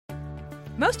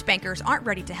Most bankers aren't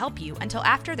ready to help you until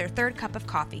after their third cup of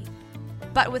coffee.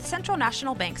 But with Central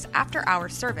National Bank's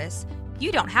after-hours service,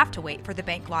 you don't have to wait for the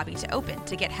bank lobby to open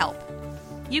to get help.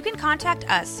 You can contact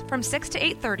us from 6 to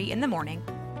 8:30 in the morning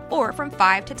or from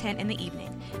 5 to 10 in the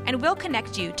evening, and we'll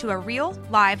connect you to a real,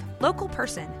 live, local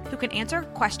person who can answer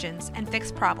questions and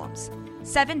fix problems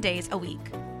 7 days a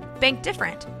week. Bank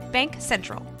different. Bank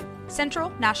Central. Central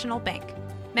National Bank.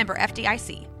 Member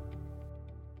FDIC.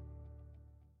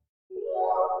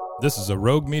 This is a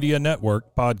Rogue Media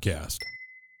Network podcast.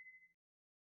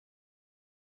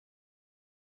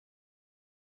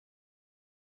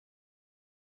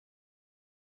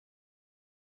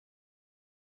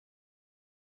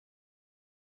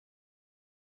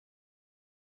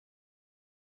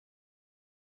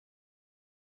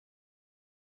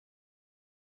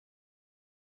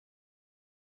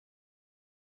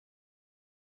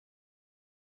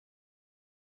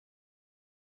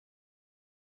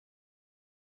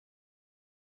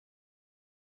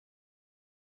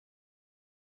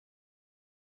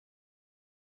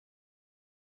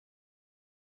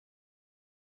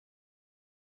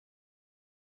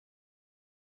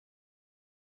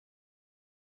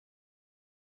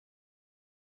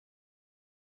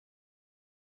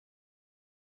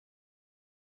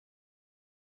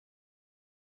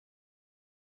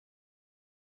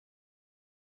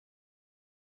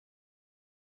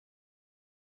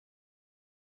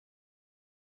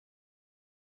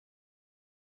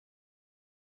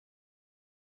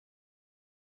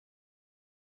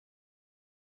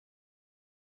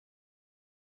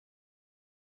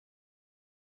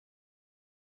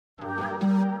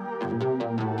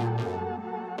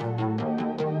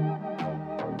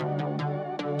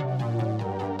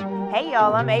 Hey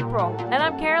y'all, I'm April. And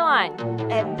I'm Caroline.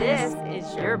 And this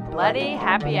is your Bloody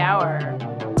Happy Hour.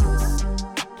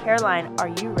 Caroline, are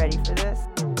you ready for this?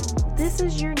 This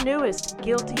is your newest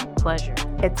guilty pleasure.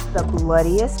 It's the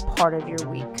bloodiest part of your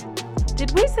week.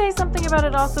 Did we say something about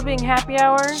it also being happy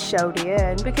hour? Show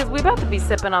did. Because we about to be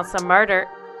sipping on some murder.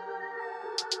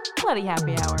 Bloody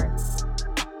Happy Hour.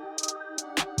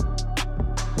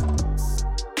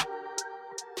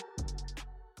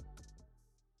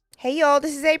 Hey y'all,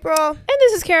 this is April. And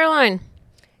this is Caroline.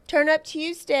 Turn Up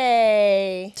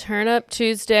Tuesday. Turn Up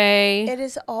Tuesday. It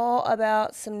is all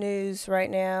about some news right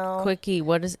now. Quickie,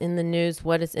 what is in the news?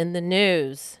 What is in the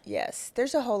news? Yes,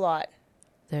 there's a whole lot.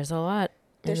 There's a lot.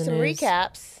 There's some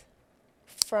recaps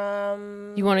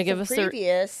from you want to give us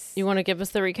previous. You want to give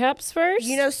us the recaps first?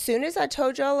 You know, as soon as I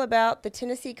told y'all about the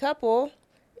Tennessee couple,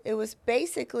 it was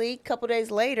basically a couple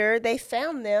days later they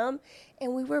found them,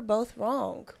 and we were both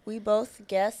wrong. We both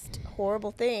guessed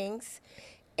horrible things,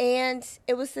 and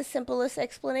it was the simplest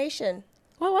explanation.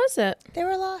 What was it? They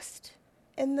were lost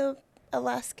in the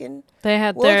Alaskan they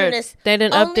had wilderness. They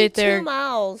didn't Only update their 2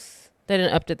 miles. They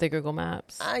didn't update their Google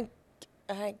Maps. I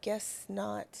guess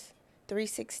not.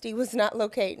 360 was not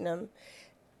locating them.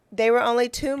 They were only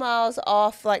 2 miles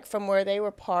off, like, from where they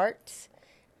were parked,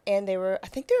 and I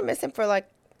think they were missing for, like,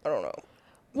 I don't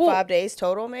know, 5 days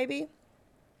total, maybe.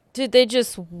 Did they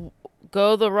just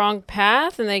go the wrong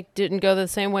path and they didn't go the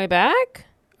same way back?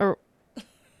 Or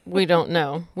we don't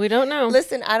know. We don't know.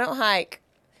 Listen, I don't hike.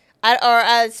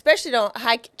 I especially don't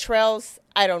hike trails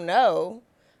I don't know.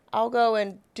 I'll go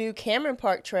and do Cameron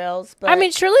Park trails, but I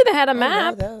mean, surely they had a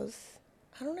map.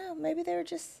 I don't know. Maybe they were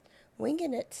just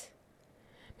winging it.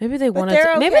 Maybe they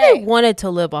wanted to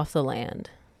live off the land.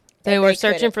 They were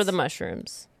searching for the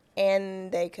mushrooms.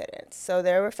 And they couldn't. So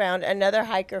they were found. Another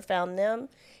hiker found them.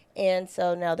 And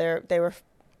so now they were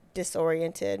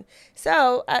disoriented.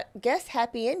 So I guess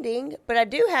happy ending. But I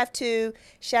do have to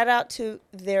shout out to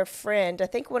their friend. I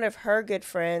think one of her good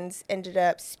friends ended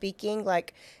up speaking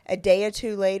like a day or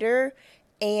two later.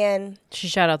 And she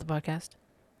shout out the podcast?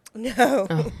 No.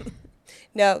 Oh.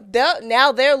 No,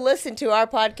 they'll listen to our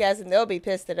podcast and they'll be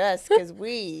pissed at us because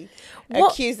we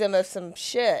accuse them of some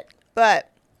shit. But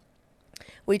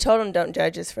we told them don't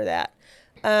judge us for that.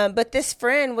 But this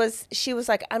friend was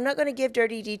like, I'm not going to give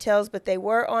dirty details, but they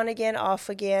were on again, off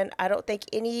again. I don't think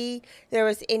there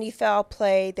was any foul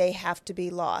play. They have to be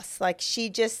lost. Like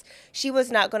she was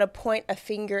not going to point a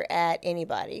finger at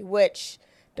anybody, which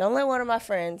don't let one of my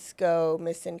friends go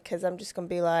missing because I'm just going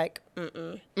to be like,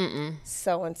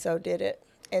 so-and-so did it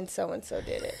and so-and-so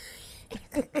did it.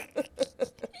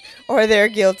 Or they're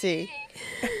guilty.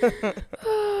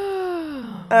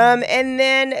 And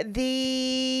then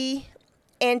the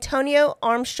Antonio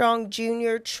Armstrong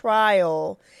Jr.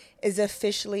 trial is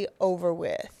officially over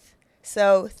with.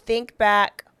 So think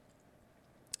back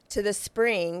to the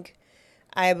spring,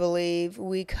 I believe,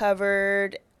 we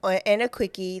covered in a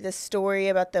Quickie the story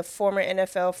about the former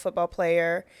NFL football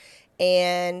player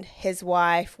and his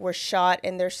wife were shot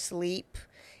in their sleep,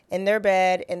 in their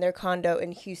bed, in their condo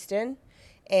in Houston.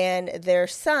 And their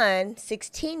son,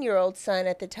 16-year-old son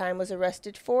at the time, was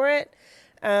arrested for it.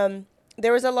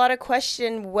 There was a lot of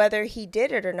question whether he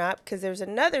did it or not, because there was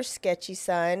another sketchy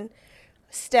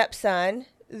stepson,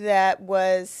 that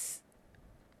was,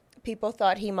 people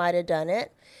thought he might have done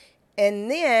it.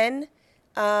 And then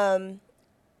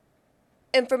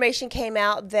information came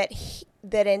out that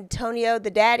Antonio,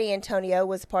 the daddy Antonio,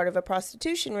 was part of a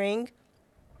prostitution ring,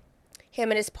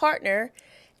 him and his partner,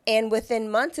 and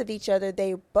within months of each other,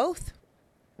 they both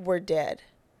were dead.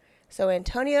 So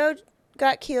Antonio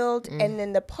got killed, and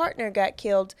then the partner got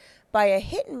killed by a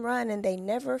hit and run, and they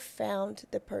never found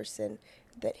the person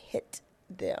that hit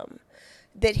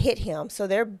him. So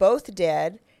they're both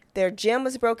dead. Their gym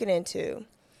was broken into.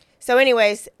 So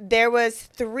anyways, there was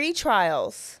 3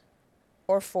 trials,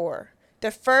 or 4.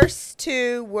 The first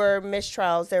 2 were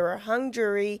mistrials. They were a hung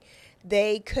jury.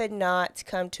 They could not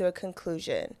come to a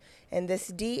conclusion. And this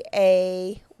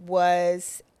DA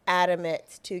was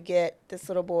adamant to get this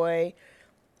little boy,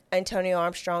 Antonio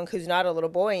Armstrong, who's not a little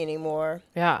boy anymore,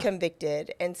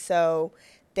 convicted. And so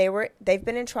they've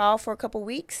been in trial for a couple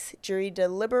weeks. Jury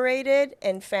deliberated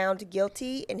and found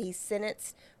guilty, and he's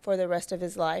sentenced for the rest of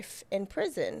his life in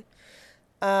prison.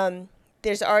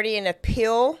 There's already an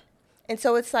appeal. And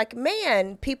so it's like,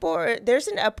 man, there's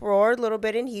an uproar a little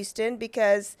bit in Houston,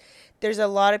 because there's a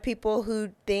lot of people who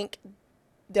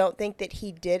don't think that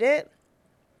he did it,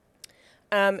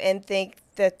 and think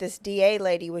that this DA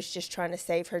lady was just trying to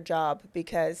save her job,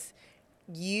 because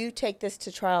you take this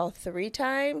to trial 3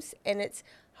 times and it's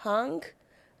hung,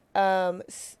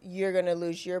 you're going to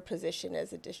lose your position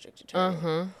as a district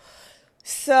attorney.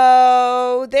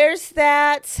 So there's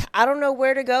that. I don't know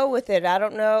where to go with it. I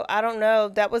don't know.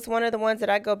 That was one of the ones that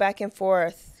I go back and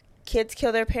forth. Kids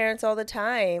kill their parents all the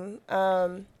time.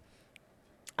 I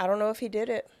don't know if he did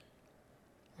it.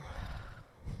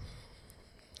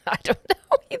 I don't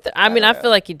know either. I mean, I feel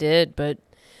like he did, but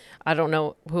I don't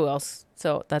know who else.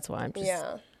 So that's why I'm just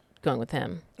going with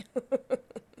him.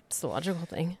 It's the logical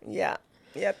thing. Yeah.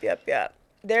 Yep.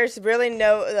 There's really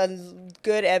no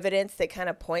good evidence that kind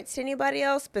of points to anybody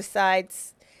else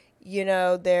besides,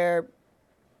 their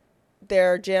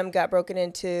gym got broken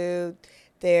into,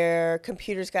 their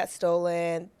computers got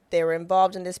stolen. They were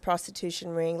involved in this prostitution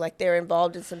ring. Like, they were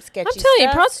involved in some sketchy stuff. I'm telling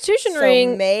you, prostitution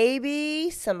ring. Maybe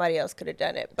somebody else could have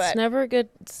done it. But it's never good.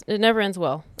 It never ends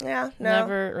well. Yeah, no.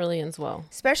 Never really ends well.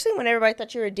 Especially when everybody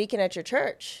thought you were a deacon at your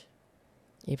church.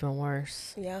 Even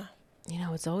worse. Yeah.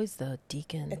 It's always the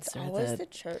deacons. It's always the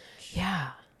church.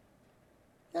 Yeah.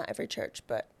 Not every church,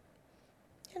 but,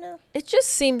 It just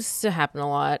seems to happen a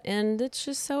lot, and it's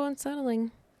just so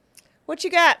unsettling. What you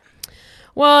got?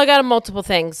 Well, I got multiple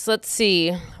things. Let's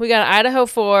see. We got Idaho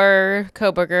 4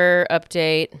 Kohberger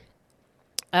update.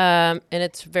 And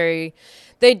it's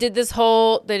they did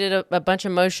a bunch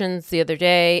of motions the other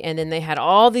day, and then they had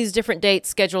all these different dates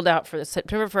scheduled out for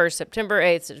September 1st, September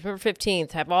 8th, September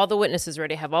 15th, have all the witnesses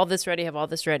ready, have all this ready, have all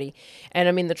this ready. And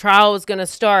I mean, the trial was going to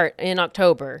start in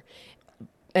October.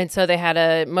 And so they had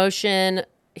a motion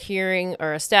hearing,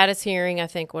 or a status hearing, I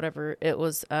think, whatever it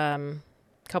was,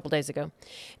 couple days ago,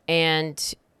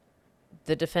 and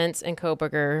the defense and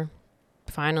Kohberger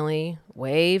finally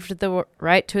waived the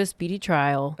right to a speedy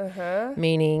trial,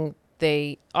 meaning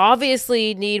they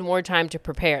obviously need more time to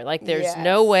prepare. Like, there's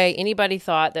no way anybody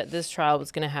thought that this trial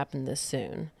was going to happen this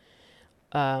soon,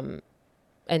 and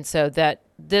so that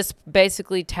this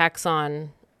basically tacks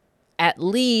on at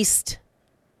least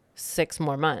 6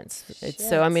 more months.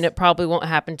 So I mean, it probably won't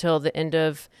happen till the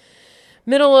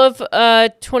middle of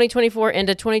 2024,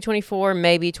 into 2024,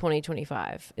 maybe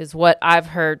 2025 is what I've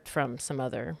heard from some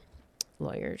other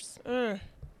lawyers.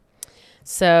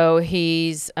 So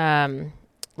he's,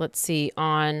 let's see,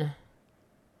 on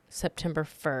September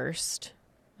 1st,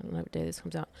 I don't know what day this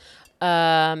comes out.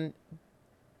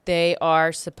 They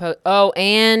are supposed,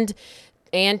 and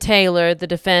Ann Taylor, the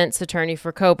defense attorney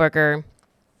for Kohberger,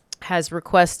 has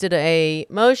requested a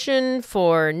motion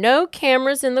for no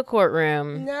cameras in the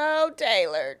courtroom. No,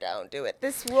 Taylor, don't do it.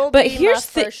 This will be my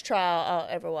first trial I'll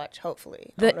ever watch,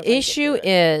 hopefully. The issue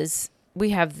is,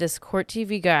 we have this court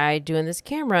TV guy doing this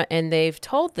camera, and they've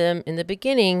told them in the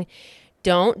beginning,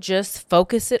 don't just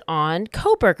focus it on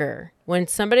Kohberger. When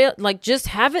somebody, just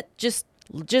have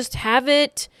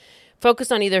it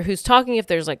focus on either who's talking, if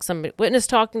there's some witness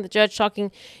talking, the judge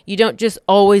talking. You don't just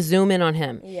always zoom in on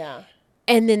him. Yeah.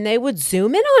 And then they would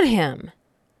zoom in on him.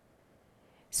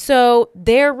 So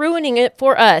they're ruining it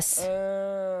for us.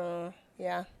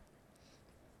 Yeah.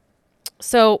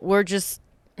 So we're just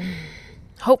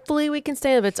hopefully we can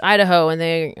stay. But it's Idaho, and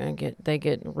they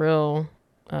get real.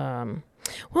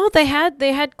 Well, they had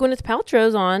Gwyneth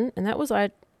Paltrow's on, and that was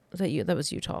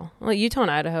Utah. Well, Utah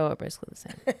and Idaho are basically the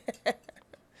same.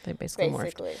 They basically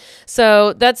morphed.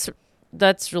 So that's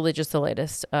really just the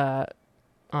latest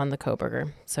on the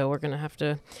Kohberger. So we're gonna have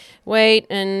to wait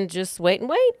and wait.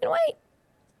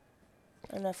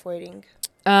 Enough waiting.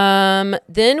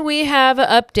 Then we have an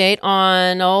update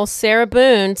on old Sarah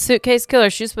Boone, suitcase killer.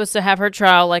 She's supposed to have her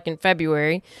trial like in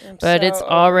February, but it's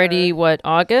already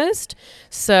August.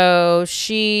 So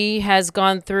she has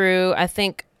gone through, I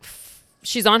think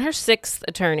she's on her 6th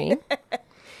attorney.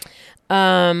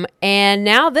 And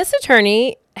now this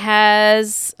attorney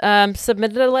has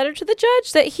submitted a letter to the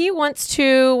judge that he wants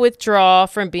to withdraw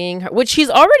from being her, which he's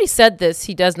already said this.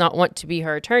 He does not want to be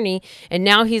her attorney. And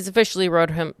now he's officially wrote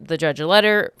the judge a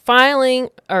letter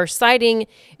citing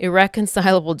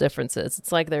irreconcilable differences.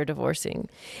 It's like they're divorcing.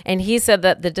 And he said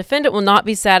that the defendant will not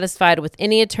be satisfied with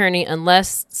any attorney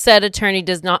unless said attorney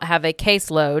does not have a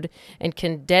caseload and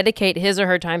can dedicate his or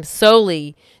her time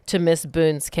solely to Miss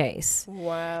Boone's case.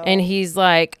 Wow. And he's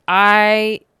like,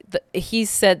 he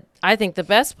said, I think the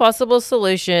best possible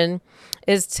solution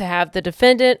is to have the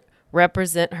defendant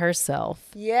represent herself.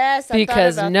 Yes,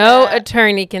 because no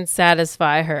attorney can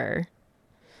satisfy her.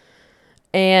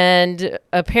 And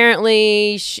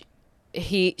apparently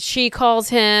she calls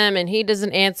him and he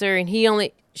doesn't answer, and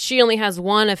she only has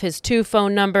one of his 2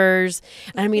 phone numbers.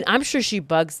 And I mean, I'm sure she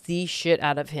bugs the shit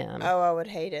out of him. Oh, I would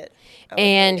hate it.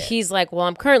 He's like, well,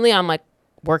 I'm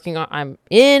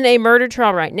in a murder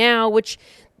trial right now, which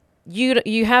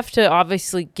you have to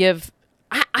obviously give.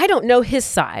 I don't know his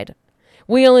side.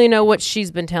 We only know what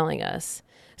she's been telling us.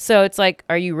 So it's like,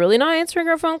 are you really not answering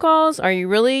her phone calls? Are you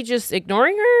really just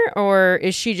ignoring her? Or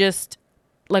is she just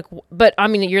like, but I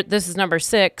mean, this is number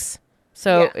 6.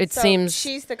 So it seems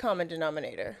she's the common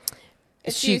denominator.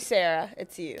 It's you, Sarah.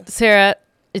 It's you. Sarah,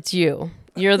 it's you.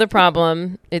 You're the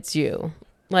problem. It's you.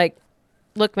 Like,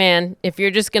 look, man, if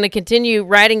you're just going to continue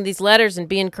writing these letters and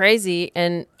being crazy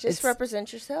and just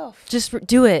represent yourself. Just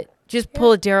do it. Just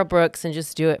pull a Daryl Brooks and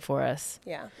just do it for us.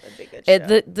 Yeah, that'd be good.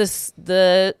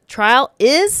 The trial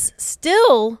is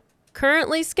still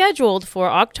currently scheduled for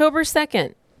October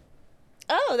 2nd.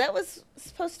 Oh, that was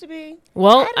supposed to be.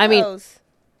 Well, I mean,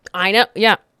 I know.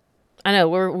 Yeah, I know.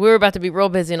 We're about to be real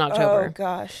busy in October. Oh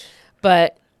gosh.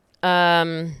 But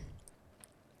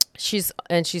she's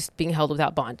being held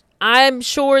without bond. I'm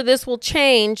sure this will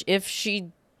change if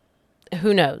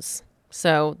who knows.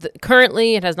 So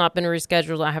currently it has not been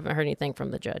rescheduled. I haven't heard anything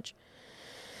from the judge.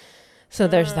 So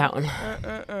there's that one.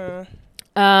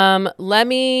 Let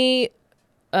me,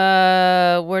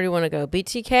 where do you want to go?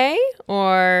 BTK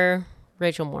or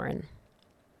Rachel Morin?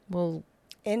 We'll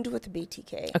end with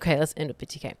BTK. Okay, let's end with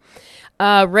BTK.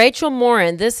 Rachel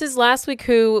Morin. This is last week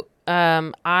who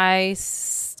I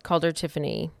called her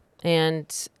Tiffany.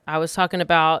 And I was talking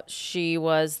about she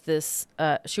was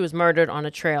murdered on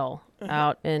a trail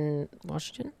out in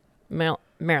Washington,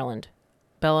 Maryland,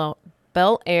 Bel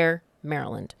Air,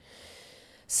 Maryland.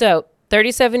 So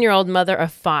 37-year-old mother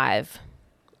of 5,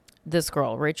 this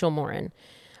girl, Rachel Morin.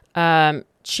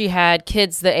 She had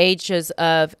kids the ages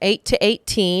of 8 to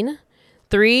 18,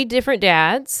 3 different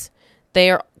dads.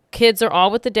 Kids are all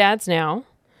with the dads now.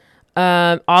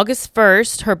 August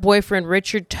 1st, her boyfriend,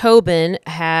 Richard Tobin,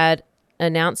 had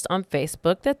announced on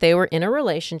Facebook that they were in a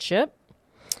relationship.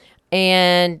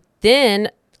 And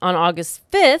then on August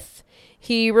 5th,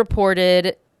 he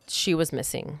reported she was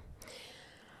missing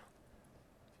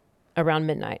around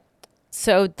midnight.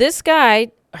 So this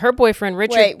guy, her boyfriend,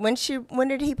 Richard. Wait, when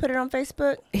did he put it on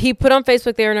Facebook? He put on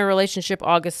Facebook they were in a relationship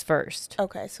August 1st.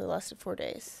 Okay, so it lasted 4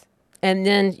 days. And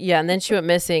then she went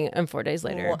missing 4 days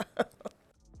later. Wow.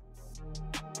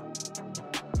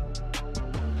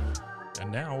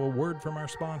 And now a word from our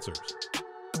sponsors.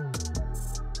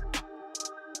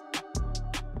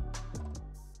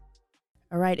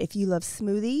 All right, if you love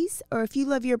smoothies or if you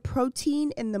love your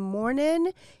protein in the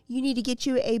morning, you need to get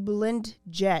you a Blend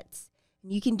Jet.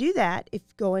 You can do that if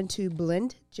you go into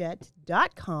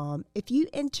blendjet.com. If you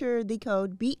enter the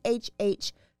code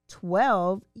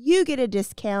BHH12, you get a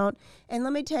discount. And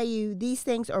let me tell you, these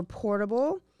things are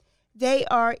portable. They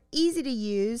are easy to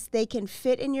use. They can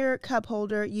fit in your cup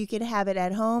holder. You can have it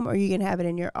at home or you can have it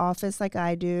in your office like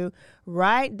I do.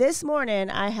 Right this morning,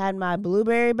 I had my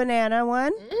blueberry banana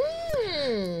one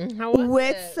how was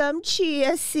with it? Some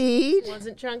chia seed.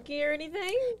 Wasn't chunky or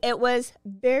anything? It was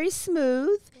very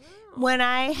smooth. when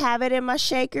I have it in my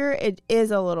shaker, it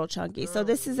is a little chunky. So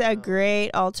this is a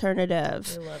great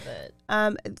alternative. I love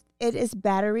it. It is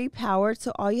battery powered,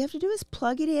 so all you have to do is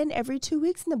plug it in every 2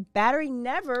 weeks, and the battery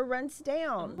never runs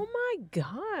down. Oh my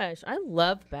gosh, I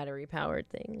love battery powered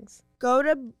things. Go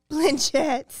to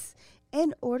BlendJets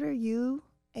and order you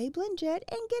a BlendJet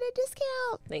and get a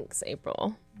discount. Thanks,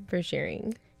 April, for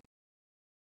sharing.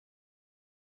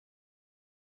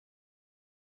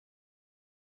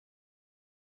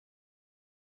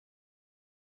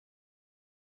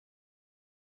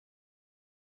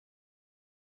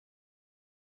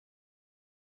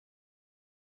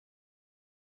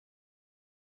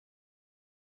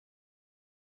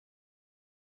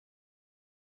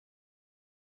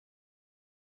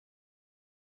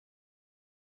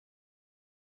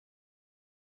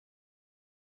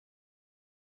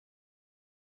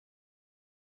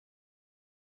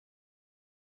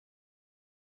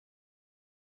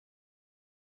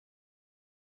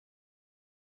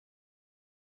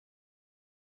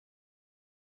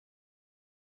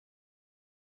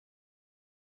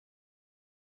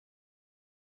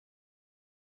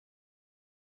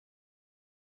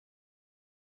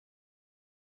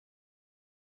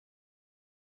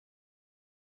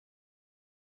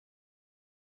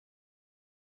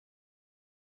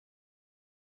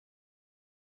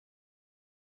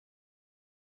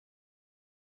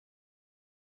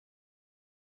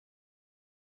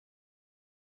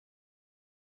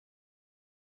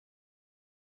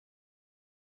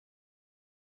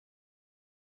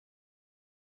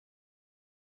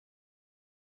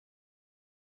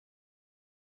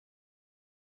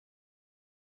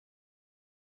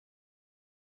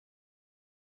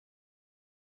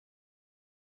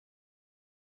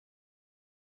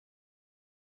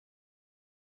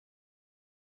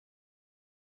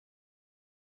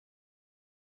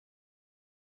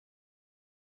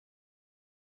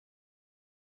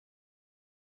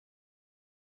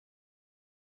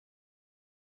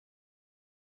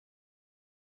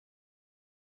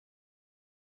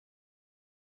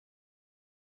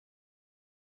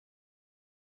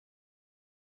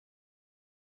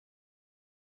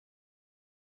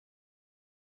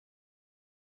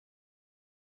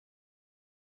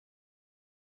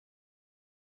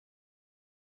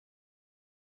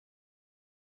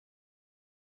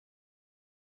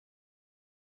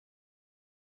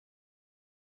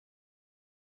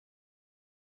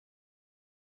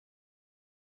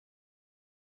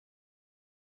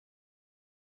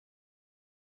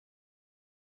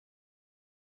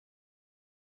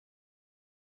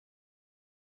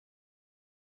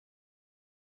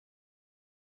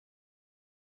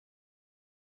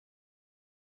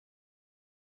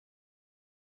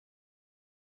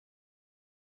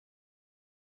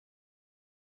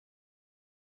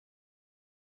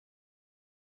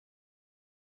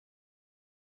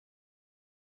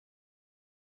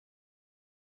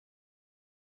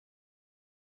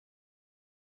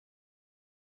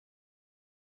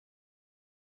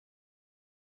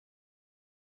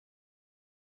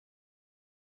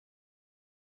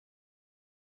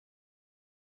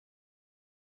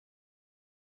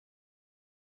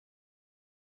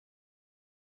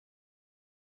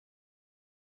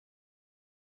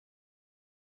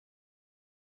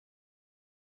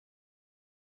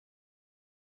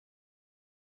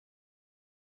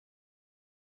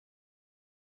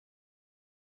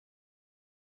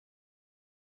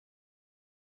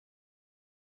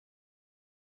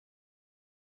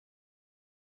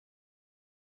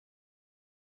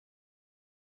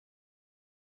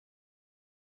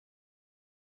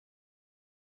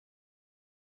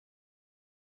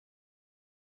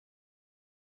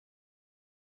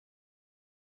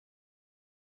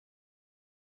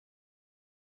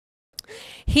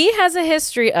 He has a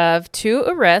history of 2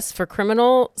 arrests for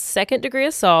criminal second-degree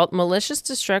assault, malicious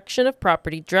destruction of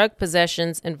property, drug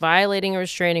possessions, and violating a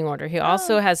restraining order. He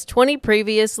also has 20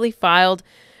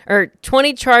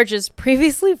 charges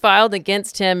previously filed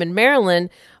against him in Maryland,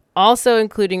 also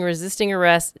including resisting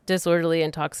arrest, disorderly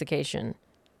intoxication.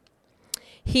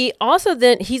 He also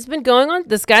this guy's been going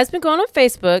on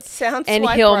Facebook. Sounds and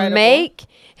swipe-rightable.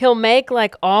 he'll make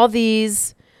like all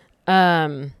these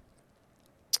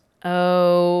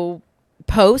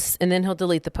posts, and then he'll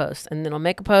delete the post, and then he'll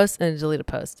make a post and delete a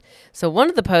post. So one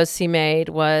of the posts he made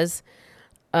was,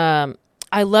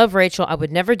 I love Rachel. I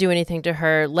would never do anything to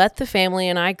her. Let the family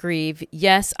and I grieve.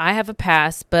 Yes, I have a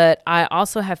past, but I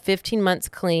also have 15 months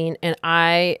clean, and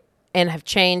have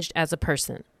changed as a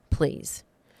person. Please.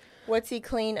 What's he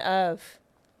clean of?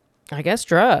 I guess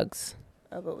drugs.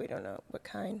 Oh, but we don't know what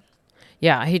kind.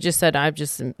 Yeah, he just said, am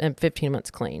 15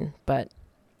 months clean, but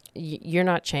you're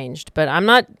not changed. But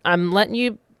I'm letting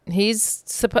you, He's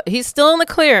still in the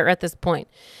clear at this point.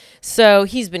 So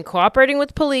he's been cooperating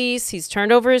with police. He's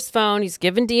turned over his phone. He's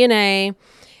given DNA.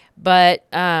 But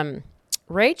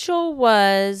Rachel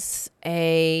was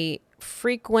a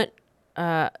frequent,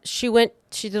 she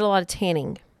did a lot of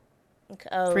tanning. Okay.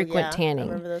 Oh, frequent tanning.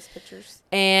 I remember those pictures.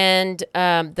 And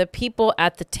the people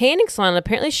at the tanning salon,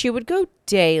 apparently she would go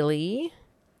daily.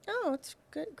 Oh, it's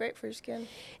good. Great for your skin.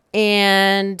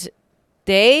 And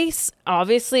they,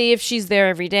 obviously, if she's there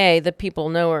every day, the people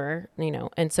know her,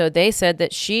 and so they said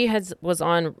that she was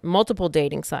on multiple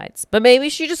dating sites, but maybe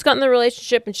she just got in the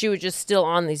relationship and she was just still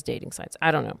on these dating sites.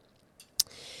 I don't know.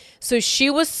 So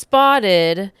she was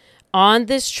spotted on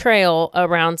this trail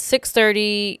around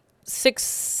 6:30 to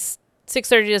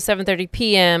 7:30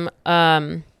 p.m.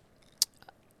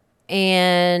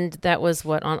 And that was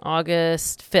on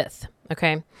August 5th.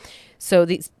 Okay. So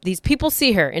these people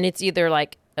see her, and it's either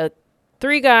like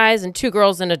 3 guys and 2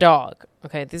 girls and a dog.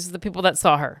 Okay, these are the people that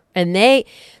saw her. And then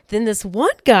this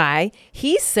one guy,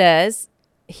 he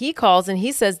calls and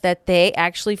he says that they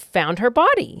actually found her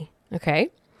body.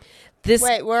 Okay.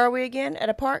 Wait, where are we again? At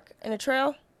a park? In a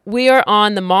trail? We are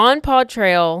on the Mon Paw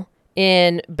Trail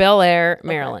in Bel Air,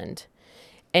 Maryland.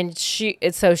 Okay.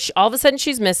 And so all of a sudden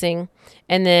she's missing,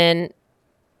 and then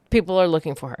people are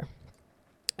looking for her.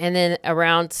 And then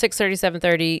around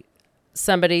 6:30,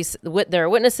 7:30, there are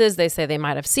witnesses. They say they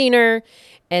might have seen her.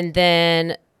 And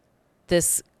then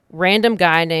this random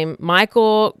guy named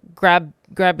Michael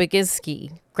Grabinski,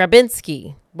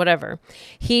 whatever.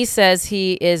 He says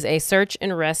he is a search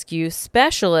and rescue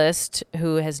specialist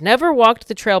who has never walked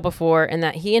the trail before, and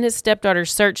that he and his stepdaughter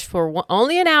searched for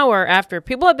only an hour after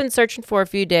people have been searching for a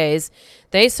few days.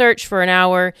 They searched for an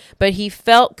hour, but he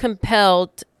felt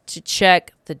compelled to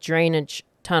check the drainage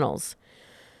tunnels.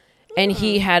 And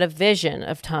he had a vision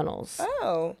of tunnels.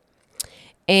 Oh.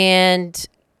 And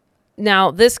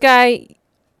now this guy,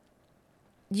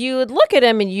 you would look at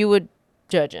him and you would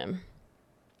judge him.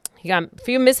 He got a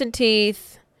few missing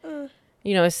teeth.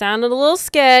 It sounded a little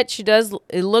sketch.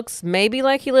 It looks maybe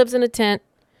like he lives in a tent.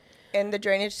 In the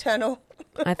drainage tunnel.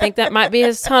 I think that might be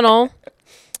his tunnel.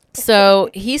 So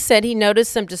he said he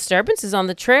noticed some disturbances on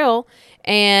the trail.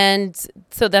 And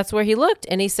so that's where he looked.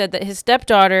 And he said that his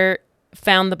stepdaughter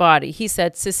found the body. He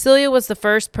said Cecilia was the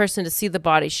first person to see the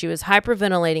body. She was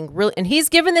hyperventilating, really, and he's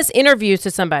given this interview to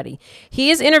somebody. He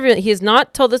is interviewing. He has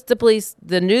not told this to police.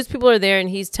 The news people are there, and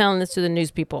he's telling this to the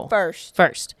news people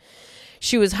first.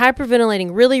 She was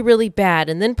hyperventilating really, really bad,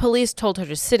 and then police told her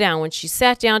to sit down. When she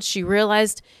sat down, she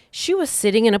realized she was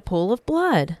sitting in a pool of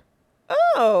blood.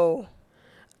 Oh,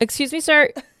 excuse me,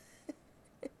 sir.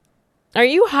 Are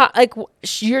you hot? Like,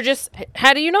 you're just,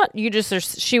 how do you not?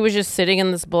 She was just sitting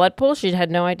in this blood pool. She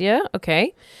had no idea.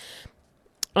 Okay.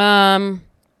 And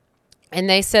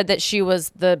they said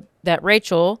that that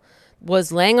Rachel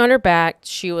was laying on her back.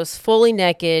 She was fully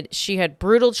naked. She had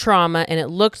brutal trauma, and it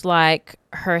looked like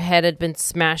her head had been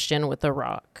smashed in with a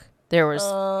rock. There was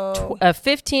a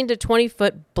 15 to 20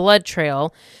 foot blood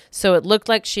trail. So it looked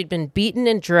like she'd been beaten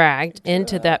and dragged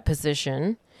into that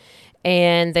position.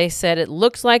 And they said it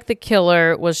looked like the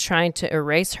killer was trying to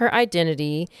erase her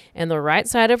identity, and the right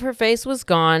side of her face was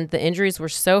gone. The injuries were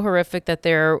so horrific that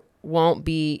there won't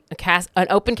be an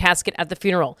open casket at the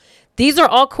funeral. These are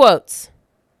all quotes.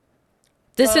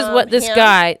 This is what this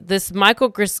guy, this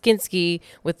Michael Grabinski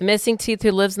with missing teeth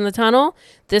who lives in the tunnel,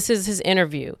 this is his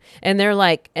interview. And they're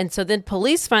like, and so then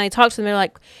police finally talked to them. They're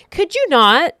like, could you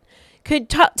not?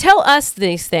 Tell us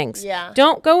these things. Yeah.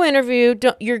 Don't go interview.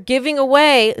 You're giving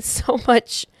away so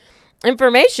much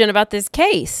information about this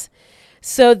case.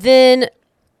 So then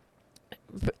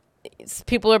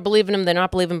people are believing him. They're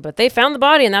not believing him, but they found the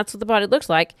body, and that's what the body looks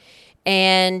like.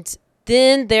 And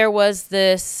then there was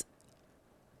this,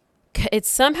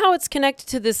 somehow it's connected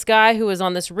to this guy who was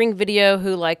on this Ring video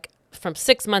from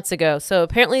 6 months ago. So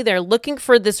apparently they're looking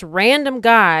for this random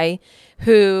guy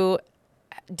who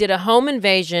did a home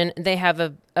invasion. They have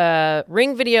a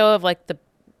Ring video of the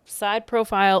side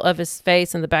profile of his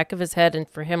face and the back of his head, and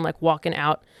for him walking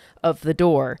out of the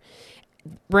door.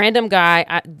 Random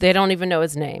guy. They don't even know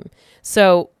his name.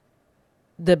 So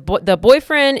the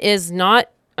boyfriend is not,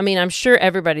 I'm sure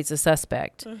everybody's a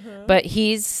suspect, but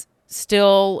he's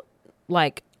still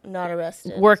not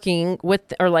arrested, working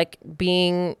with, or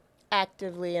being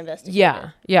actively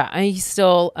investigated. Yeah. And he's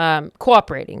still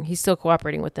cooperating. He's still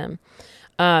cooperating with them.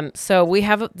 So we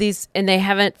have these, and they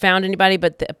haven't found anybody,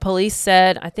 but the police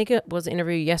said, I think it was an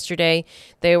interview yesterday,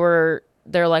 they're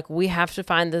like, we have to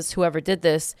find whoever did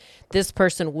this. This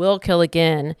person will kill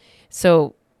again.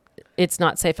 So it's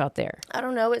not safe out there. I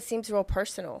don't know. It seems real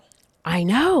personal. I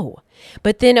know.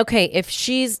 But then, okay, if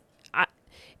she's,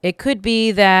 It could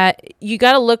be that you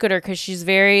got to look at her because she's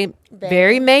very,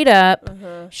 very made up.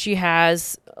 Mm-hmm. She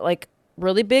has like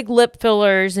really big lip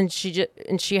fillers, and she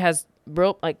has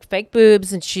real like fake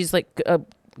boobs, and she's like a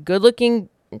good looking.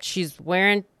 She's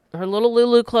wearing her little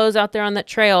Lulu clothes out there on that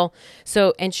trail.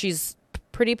 So, and she's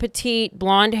pretty petite,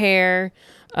 blonde hair.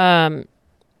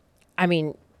 I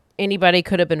mean, anybody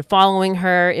could have been following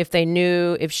her if they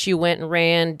knew if she went and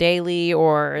ran daily,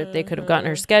 or they could have gotten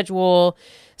her schedule.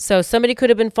 So somebody could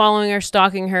have been following her,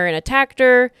 stalking her, and attacked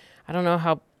her. I don't know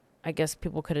how, I guess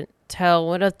people couldn't tell.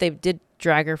 What if they did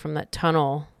drag her from that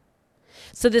tunnel?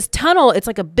 So this tunnel, it's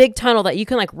like a big tunnel that you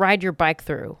can like ride your bike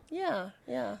through. Yeah,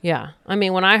 yeah. Yeah. I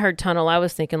mean, when I heard tunnel, I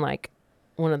was thinking like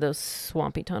one of those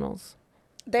swampy tunnels.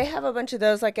 They have a bunch of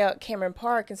those like out at Cameron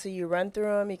Park, and so you run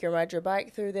through them, you can ride your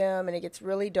bike through them, and it gets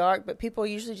really dark, but people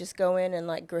usually just go in and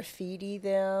like graffiti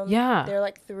them. Yeah. They're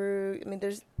like through, I mean,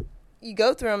 you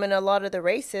go through them in a lot of the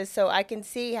races, so I can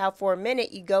see how for a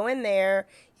minute you go in there,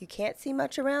 you can't see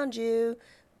much around you,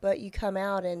 but you come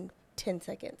out in 10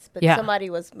 seconds. But somebody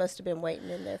must have been waiting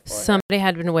in there for Somebody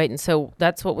had been waiting, so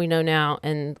that's what we know now,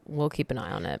 and we'll keep an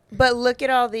eye on it. But look at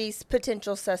all these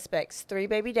potential suspects, 3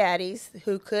 baby daddies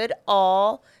who could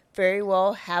all very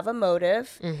well have a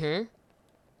motive. Mm-hmm.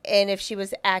 And if she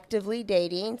was actively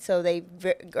dating, so they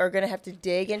are going to have to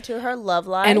dig into her love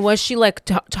life. And was she like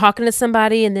talking to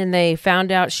somebody, and then they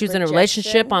found out she was in a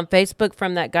relationship on Facebook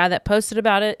from that guy that posted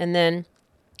about it, and then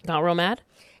got real mad?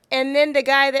 And then the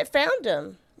guy that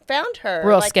found her.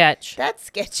 Real sketch. That's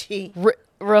sketchy.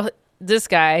 This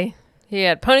guy, he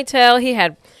had ponytail, he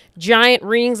had giant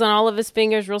rings on all of his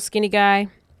fingers, real skinny guy.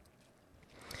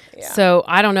 Yeah. So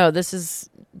I don't know. There's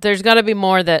got to be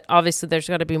more there's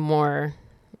got to be more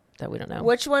that we don't know.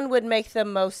 Which one would make the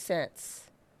most sense?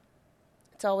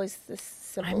 It's always the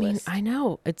simplest. I mean, I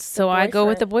know. I go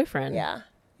with the boyfriend. Yeah,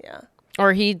 yeah.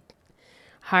 Or he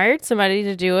hired somebody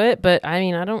to do it, but I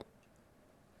mean, I don't.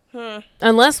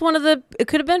 Unless it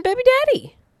could have been baby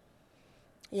daddy.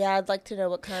 Yeah, I'd like to know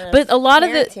what kind of but a lot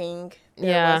parenting of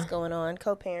there was going on,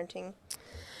 co-parenting.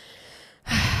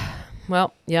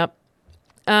 Well, yep.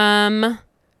 Is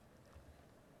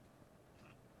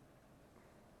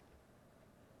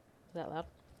that loud?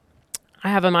 I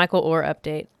have a Michael Orr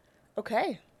update.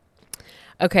 Okay.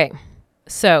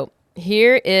 So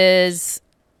here is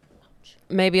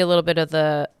maybe a little bit of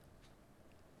the.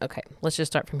 Okay, let's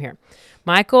just start from here.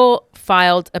 Michael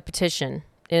filed a petition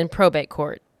in probate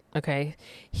court. Okay.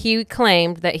 He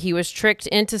claimed that he was tricked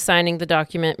into signing the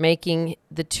document, making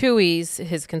the Tuohys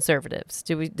his conservatives.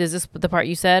 Is this the part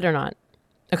you said or not?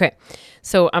 Okay.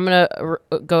 So I'm going to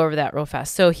go over that real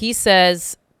fast. So he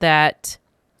says that,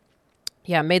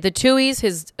 made the Tuohys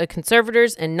his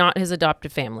conservators and not his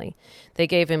adoptive family. They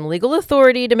gave him legal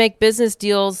authority to make business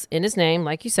deals in his name,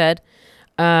 like you said.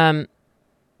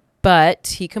 But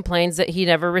he complains that he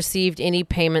never received any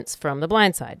payments from the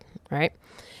blind side, right?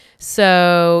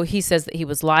 So he says that he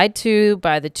was lied to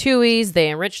by the Tuohys. They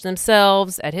enriched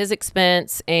themselves at his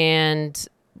expense and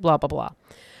blah, blah, blah.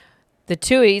 The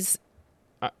Tuohys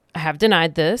have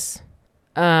denied this.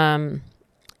 And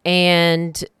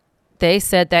they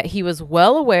said that he was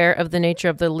well aware of the nature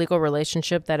of the legal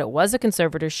relationship, that it was a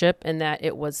conservatorship, and that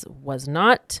it was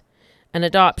not an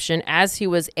adoption, as he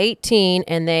was 18,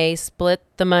 and they split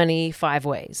the money 5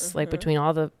 ways, like between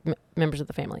all the members of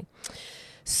the family.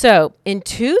 So in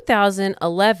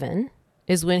 2011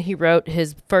 is when he wrote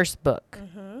his first book.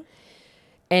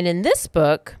 And in this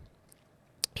book,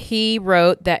 he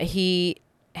wrote that he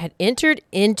had entered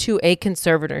into a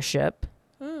conservatorship,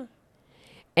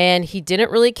 and he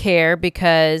didn't really care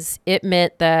because it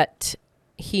meant that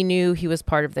he knew he was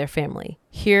part of their family.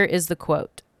 Here is the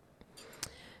quote.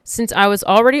 Since I was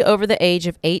already over the age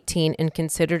of 18 and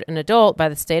considered an adult by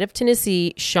the state of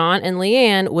Tennessee, Sean and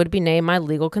Leanne would be named my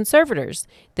legal conservators.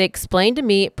 They explained to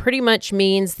me it pretty much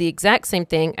means the exact same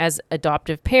thing as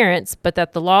adoptive parents, but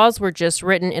that the laws were just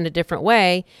written in a different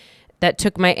way that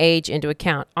took my age into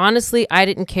account. Honestly, I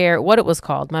didn't care what it was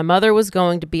called. My mother was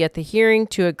going to be at the hearing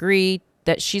to agree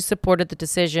that she supported the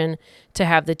decision to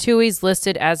have the Tuohys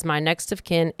listed as my next of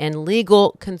kin and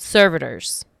legal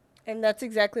conservators. And that's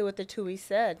exactly what the Tuohys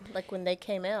said, like when they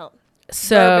came out.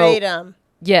 So, verbatim.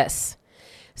 Yes.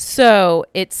 So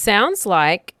it sounds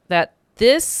like that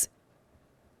this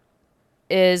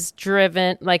is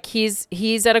driven, like he's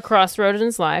at a crossroad in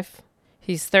his life.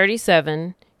 He's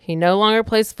 37. He no longer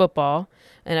plays football.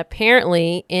 And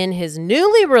apparently in his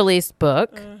newly released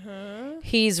book,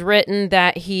 he's written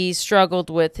that he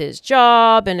struggled with his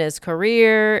job and his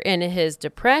career and his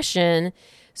depression.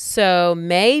 So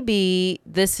maybe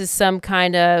this is some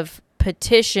kind of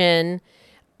petition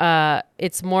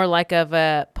it's more like of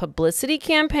a publicity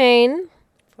campaign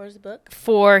For his book?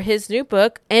 for his new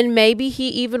book. And maybe he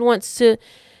even wants to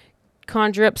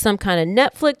conjure up some kind of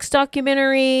Netflix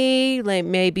documentary, like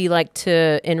maybe like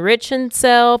to enrich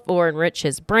himself or enrich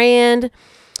his brand.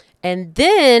 And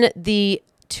then the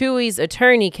Tuohy's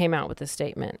attorney came out with a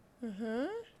statement. Mm-hmm.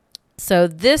 So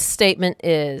this statement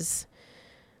is,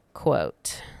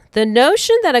 quote, "The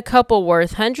notion that a couple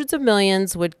worth hundreds of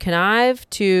millions would connive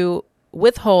to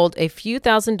withhold a few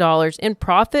 $1,000s in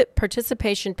profit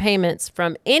participation payments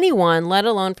from anyone, let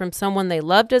alone from someone they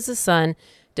loved as a son,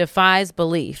 defies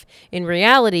belief. In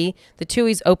reality, the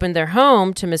Tuohys opened their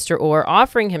home to Mr. Orr,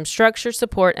 offering him structure,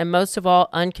 support, and most of all,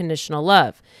 unconditional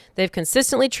love. They've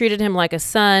consistently treated him like a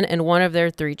son and one of their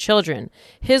 3 children.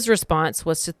 His response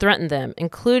was to threaten them,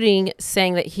 including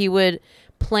saying that he would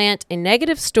plant a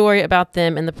negative story about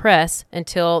them in the press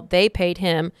until they paid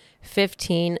him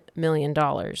 $15 million.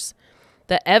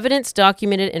 The evidence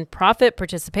documented in profit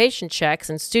participation checks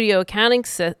and studio accounting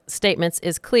statements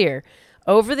is clear.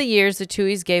 Over the years, the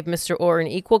Tuohys gave Mr. Orr an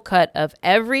equal cut of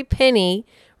every penny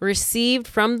received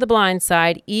from The Blind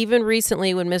Side, even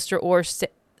recently when Mr. Orr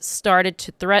started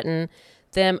to threaten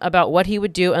them about what he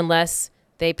would do unless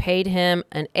they paid him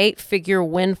an 8-figure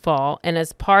windfall, and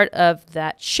as part of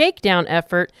that shakedown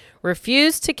effort,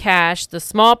 refused to cash the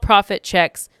small profit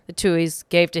checks the Tuohys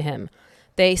gave to him.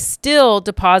 They still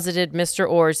deposited Mr.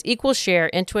 Orr's equal share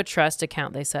into a trust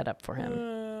account they set up for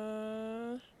him."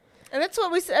 And that's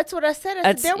what I said.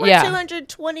 I said there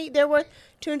were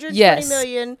 220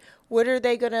 million. What are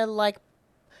they going to like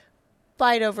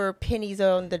fight over pennies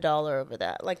on the dollar over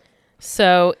that? Like,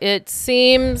 so it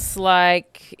seems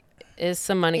like is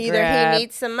some money either grab. He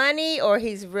needs some money or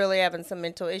he's really having some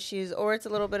mental issues, or it's a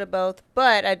little bit of both.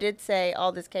 But I did say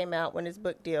all this came out when his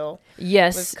book deal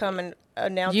was coming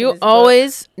announcing You his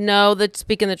always book. know that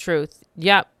speaking the truth.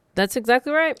 Yep, that's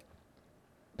exactly right.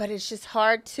 But it's just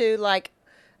hard to like.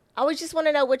 I always just want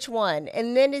to know which one.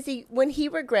 And then when he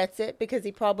regrets it, because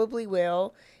he probably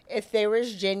will, if they were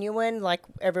as genuine like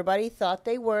everybody thought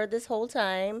they were this whole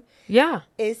time. Yeah.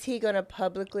 Is he going to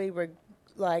publicly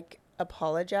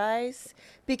apologize?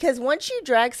 Because once you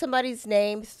drag somebody's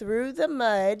name through the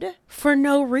mud. For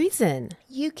no reason.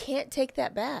 You can't take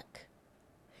that back.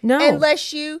 No.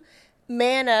 Unless you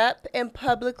man up and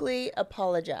publicly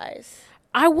apologize.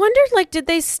 I wondered, like, did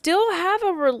they still have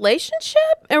a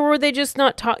relationship, or were they just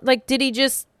not talk? Like, did he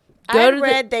just go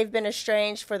to they've been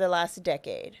estranged for the last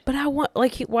decade. But I want,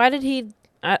 like, why did he?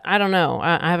 I don't know.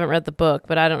 I haven't read the book,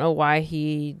 but I don't know why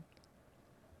he,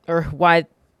 or why,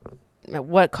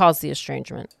 what caused the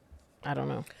estrangement. I don't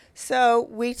know. So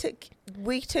we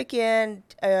took in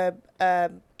a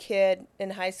kid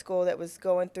in high school that was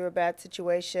going through a bad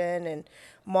situation, and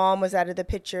mom was out of the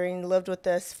picture and lived with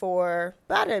us for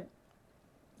about a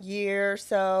year or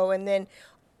so, and then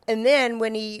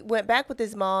when he went back with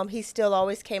his mom, he still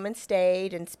always came and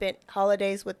stayed and spent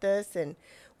holidays with us, and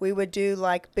we would do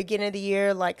like beginning of the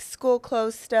year like school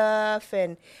clothes stuff,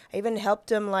 and I even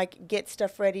helped him like get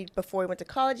stuff ready before he went to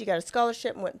college. He got a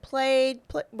scholarship and went and played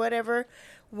whatever.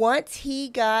 Once he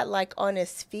got like on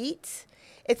his feet,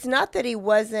 it's not that he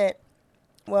wasn't,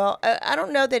 well, I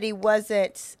don't know that he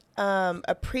wasn't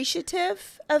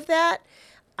appreciative of that.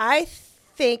 I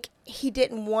think he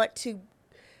didn't want to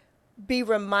be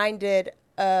reminded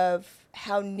of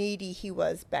how needy he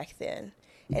was back then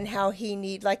and how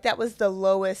he like that was the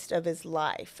lowest of his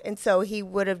life. And so he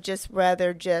would have just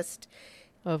rather just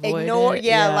ignore it.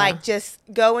 Yeah, like just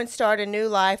go and start a new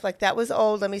life. Like that was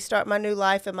old. Let me start my new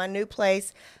life in my new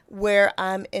place where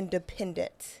I'm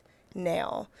independent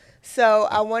now. So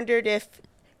I wondered if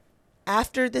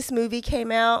after this movie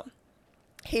came out,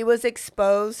 he was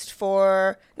exposed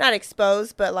for, not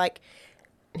exposed, but like.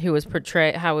 How he was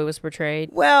portrayed.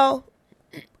 Well,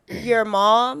 your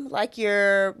mom, like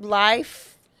your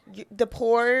life, the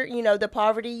poor, the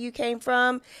poverty you came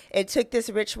from. It took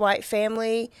this rich white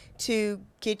family to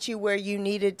get you where you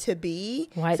needed to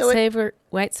be.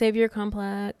 White savior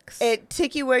complex. It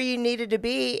took you where you needed to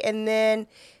be.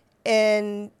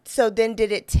 And so then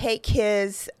did it take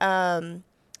his,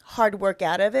 hard work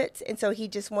out of it, and so he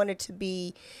just wanted to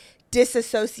be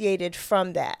disassociated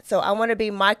from that. So I want to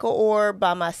be Michael Orr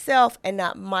by myself and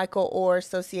not Michael Orr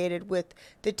associated with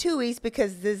the Tuohys,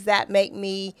 because does that make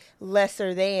me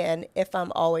lesser than if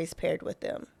I'm always paired with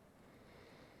them?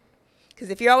 Because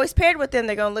if you're always paired with them,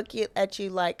 they're going to look at you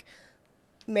like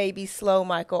maybe slow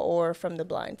Michael Orr from The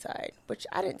Blind Side, which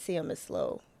I didn't see him as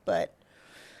slow, but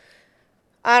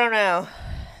I don't know.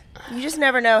 You just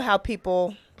never know how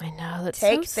people I know, that's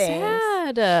take so things.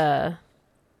 sad.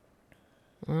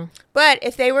 But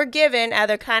if they were given out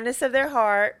of the kindness of their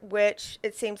heart, which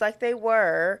it seems like they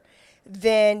were,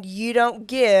 then you don't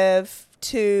give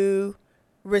to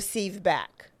receive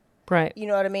back. Right. You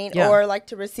know what I mean? Yeah. Or like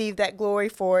to receive that glory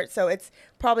for it. So it's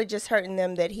probably just hurting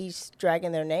them that he's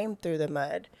dragging their name through the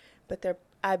mud. But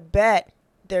I bet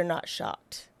they're not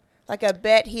shocked. Like, I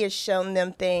bet he has shown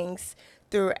them things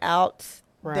throughout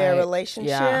their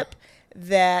relationship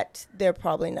that they're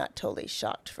probably not totally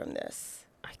shocked from this.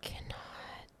 I cannot.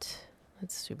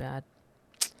 That's too bad.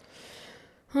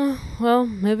 Well,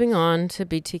 moving on to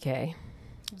BTK.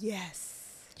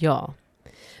 Yes. Y'all.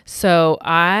 So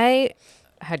I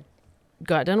had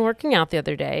got done working out the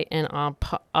other day, and I'll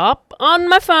pop up on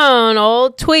my phone,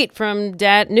 old tweet from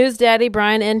News Daddy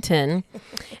Brian Enton,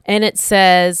 and it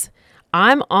says,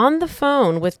 "I'm on the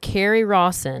phone with Carrie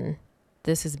Rawson."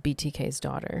 This is BTK's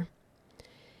daughter.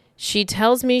 She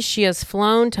tells me she was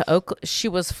flown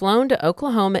to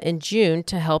Oklahoma in June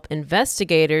to help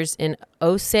investigators in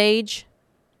Osage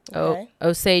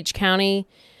County.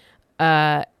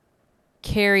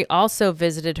 Carrie also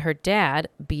visited her dad,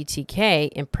 BTK,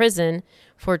 in prison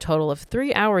for a total of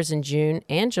 3 hours in June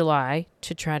and July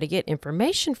to try to get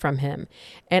information from him.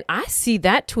 And I see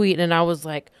that tweet and I was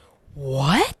like,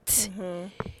 what? Mm-hmm.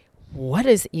 What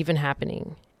is even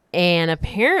happening? And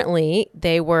apparently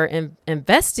they were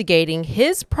investigating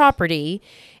his property.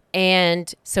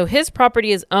 And so his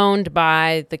property is owned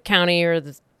by the county or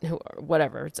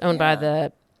whatever. It's owned by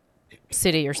the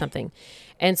city or something.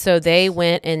 And so they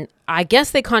went, and I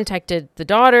guess they contacted the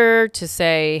daughter to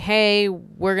say, hey,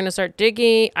 we're going to start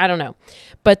digging. I don't know.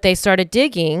 But they started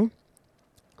digging,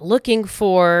 looking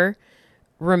for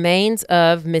remains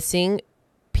of missing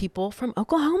people from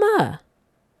Oklahoma.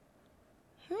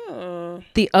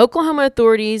 The Oklahoma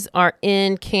authorities are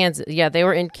in Kansas. Yeah, they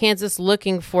were in Kansas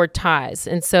looking for ties.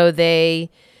 And so they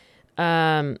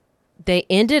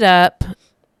ended up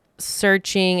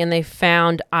searching, and they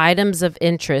found items of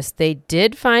interest. They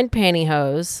did find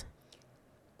pantyhose.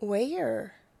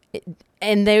 Where?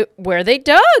 And where they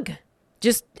dug.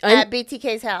 Just at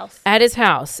BTK's house. At his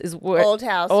house is where old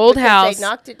house. They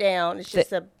knocked it down. It's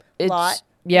just a lot.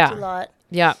 Yeah. Lot.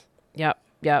 Yeah. Yep.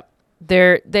 Yep.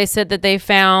 They said that they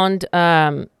found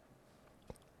and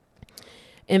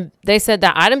they said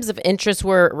that items of interest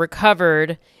were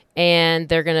recovered, and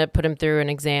they're going to put him through an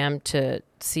exam to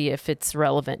see if it's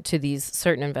relevant to these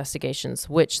certain investigations,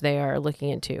 which they are looking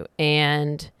into.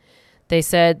 And they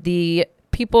said the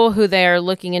people who they are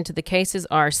looking into the cases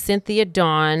are Cynthia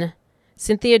Dawn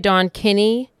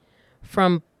Kinney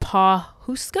from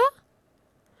Pawhuska.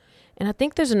 And I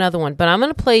think there's another one, but I'm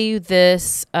going to play you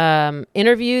this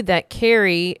interview that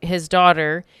Carrie, his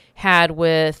daughter, had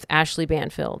with Ashley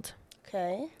Banfield.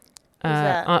 Okay.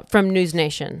 From News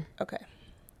Nation. Okay.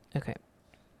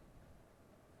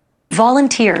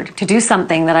 Volunteered to do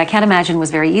something that I can't imagine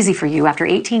was very easy for you. After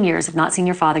 18 years of not seeing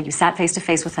your father, you sat face to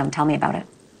face with him. Tell me about it.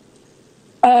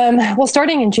 Well,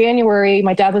 starting in January,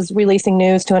 my dad was releasing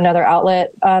news to another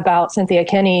outlet about Cynthia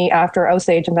Kinney after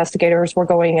Osage investigators were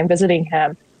going and visiting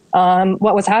him.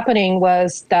 What was happening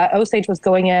was that Osage was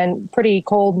going in pretty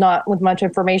cold, not with much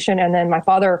information. And then my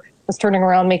father was turning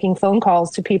around making phone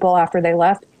calls to people after they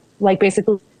left, like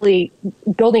basically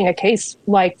building a case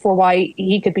like for why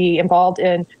he could be involved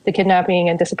in the kidnapping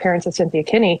and disappearance of Cynthia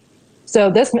Kinney. So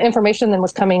this information then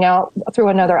was coming out through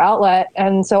another outlet.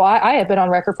 And so I had been on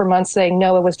record for months saying,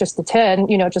 no, it was just the 10,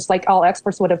 just like all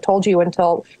experts would have told you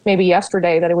until maybe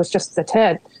yesterday that it was just the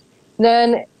 10.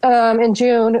 Then in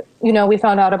June, we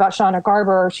found out about Shauna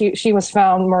Garber. She was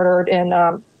found murdered in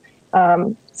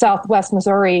Southwest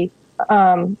Missouri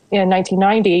in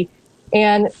 1990.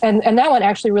 And that one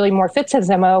actually really more fits his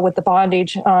MO with the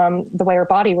bondage, the way her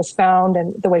body was found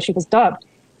and the way she was dumped.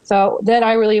 So then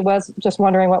I really was just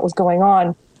wondering what was going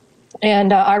on.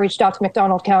 And I reached out to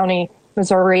McDonald County,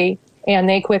 Missouri, and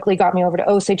they quickly got me over to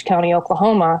Osage County,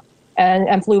 Oklahoma,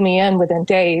 and flew me in within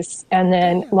days. And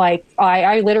then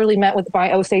I literally met with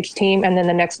my Osage team. And then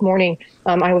the next morning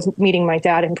I was meeting my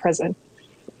dad in prison.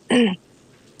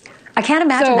 I can't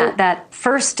imagine that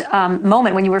first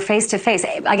moment when you were face to face.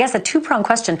 I guess a two-pronged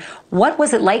question. What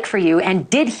was it like for you? And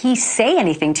did he say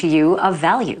anything to you of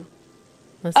value?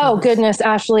 Goodness,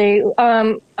 Ashley.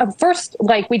 First,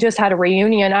 we just had a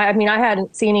reunion. I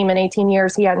hadn't seen him in 18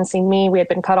 years. He hadn't seen me. We had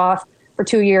been cut off for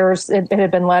 2 years. It had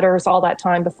been letters all that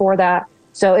time before that.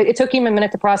 So it took him a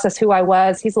minute to process who I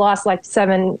was. He's lost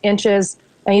 7 inches.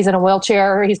 And he's in a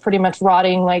wheelchair. He's pretty much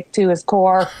rotting to his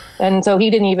core. And so he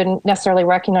didn't even necessarily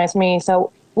recognize me.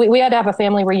 So we had to have a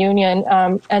family reunion.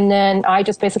 And then I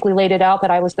just basically laid it out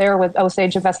that I was there with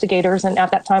Osage investigators. And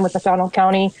at that time with McDonald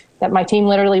County, that my team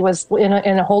literally was in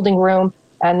a holding room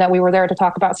and that we were there to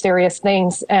talk about serious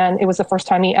things. And it was the first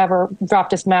time he ever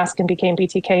dropped his mask and became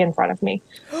BTK in front of me.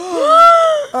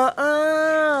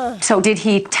 So did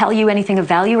he tell you anything of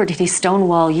value, or did he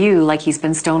stonewall you like he's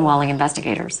been stonewalling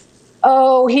investigators?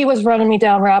 Oh, he was running me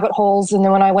down rabbit holes. And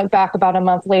then when I went back about a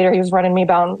month later, he was running me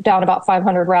down about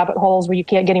 500 rabbit holes where you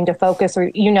can't get him to focus. Or,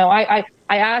 I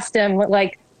asked him,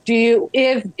 like, do you,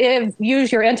 if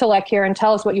use your intellect here and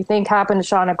tell us what you think happened to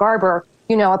Shauna Garber,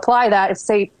 apply that,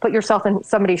 say, put yourself in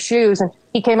somebody's shoes. And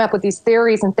he came up with these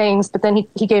theories and things, but then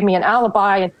he gave me an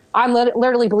alibi, and I'm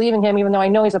literally believing him, even though I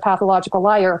know he's a pathological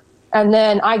liar. And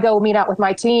then I go meet out with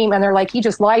my team, and they're like, he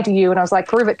just lied to you. And I was like,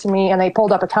 prove it to me. And they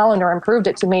pulled up a calendar and proved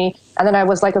it to me. And then I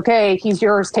was like, okay, he's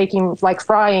yours, take him, like,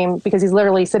 fry him, because he's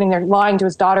literally sitting there lying to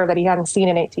his daughter that he hadn't seen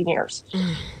in 18 years.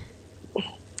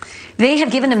 They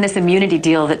have given him this immunity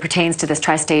deal that pertains to this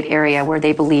tri-state area where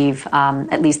they believe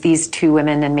at least these two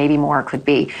women and maybe more could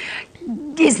be.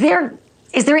 Is there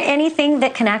anything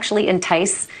that can actually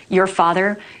entice your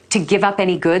father to give up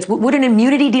any goods? Would an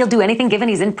immunity deal do anything, given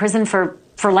he's in prison for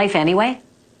life anyway?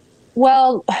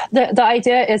 Well, the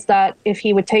idea is that if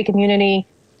he would take immunity,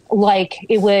 like,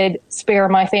 it would spare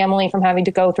my family from having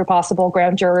to go through possible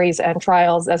grand juries and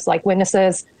trials as, like,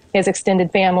 witnesses, his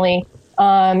extended family.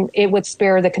 It would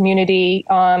spare the community.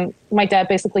 My dad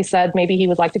basically said maybe he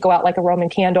would like to go out like a Roman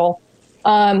candle.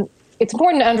 It's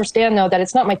important to understand, though, that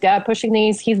it's not my dad pushing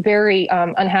these. He's very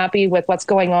unhappy with what's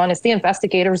going on. It's the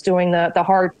investigators doing the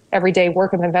hard, everyday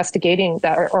work of investigating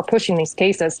that or pushing these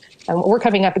cases. And we're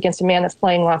coming up against a man that's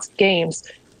playing lots of games.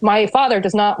 My father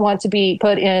does not want to be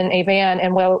put in a van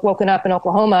and woken up in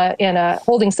Oklahoma in a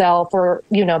holding cell for,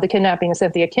 the kidnapping of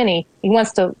Cynthia Kinney. He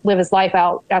wants to live his life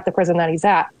out at the prison that he's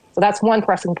at. So that's one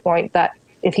pressing point, that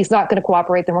if he's not going to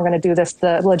cooperate, then we're going to do this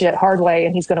the legit hard way,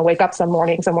 and he's going to wake up some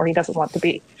morning somewhere he doesn't want to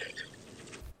be.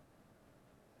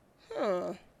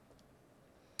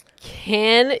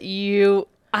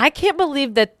 I can't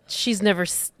believe that she's never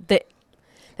that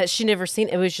she never seen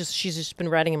it. Was just she's just been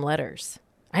writing him letters.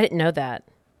 I didn't know that.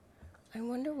 I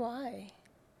wonder why.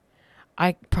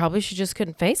 I probably she just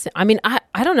couldn't face it. I mean, I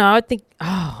don't know. I think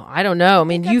I don't know. I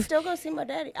mean, you still go see my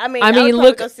daddy. I mean,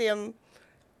 look, go see him.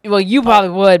 Well, you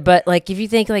probably would, but, like, if you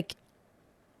think, like,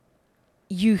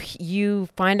 you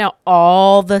find out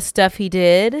all the stuff he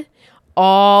did,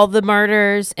 all the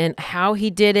murders, and how he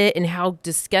did it, and how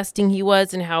disgusting he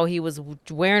was, and how he was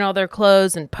wearing all their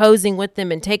clothes and posing with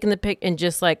them and taking the pic, and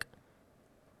just, like,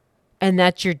 and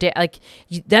that's your dad. Like,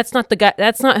 that's not the guy.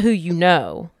 That's not who you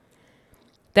know.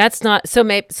 That's not so.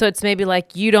 So it's maybe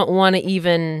like you don't want to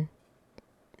even.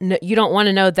 You don't want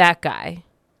to know that guy,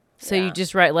 so you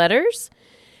just write letters.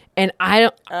 And I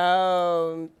don't.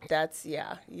 Oh,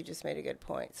 you just made a good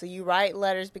point. So you write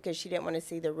letters because she didn't want to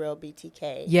see the real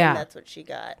BTK. Yeah. And that's what she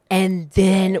got. And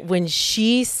then when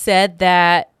she said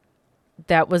that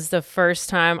was the first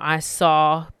time I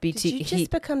saw BTK. Did you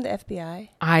just become the FBI?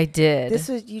 I did.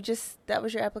 That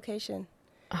was your application.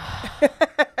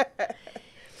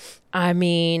 I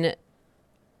mean,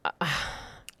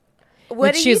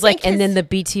 when she was like, and then the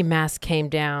BT mask came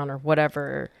down or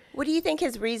whatever. What do you think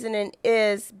his reasoning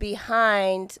is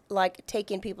behind, like,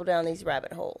 taking people down these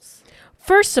rabbit holes?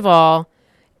 First of all,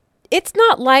 it's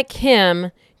not like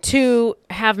him to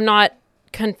have not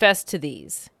confessed to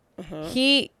these. Mm-hmm.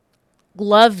 He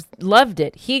loved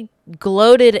it. He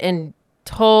gloated and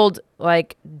told,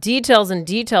 like, details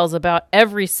about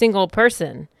every single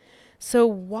person. So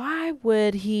why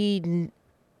would he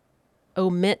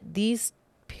omit these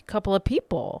couple of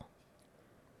people?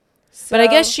 So, but I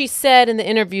guess she said in the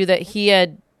interview that he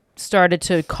had started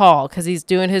to call because he's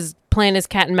playing his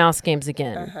cat and mouse games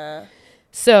again. Uh-huh.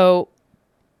 So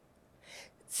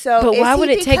but why would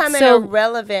it take so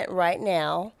irrelevant right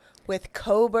now with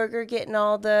Kohberger getting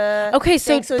all the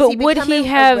but would he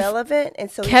have irrelevant and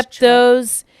so kept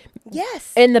those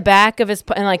in the back of his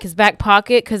his back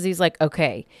pocket because he's like,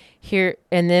 okay, here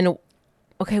and then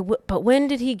but when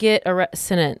did he get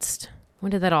sentenced? When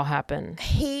did that all happen?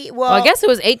 Well, I guess it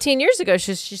was 18 years ago.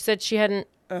 She said she hadn't.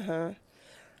 Uh-huh.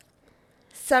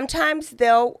 Sometimes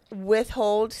they'll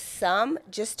withhold some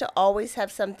just to always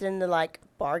have something to, like,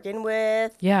 bargain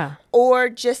with. Yeah. Or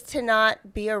just to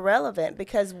not be irrelevant.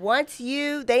 Because once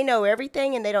they know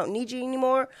everything and they don't need you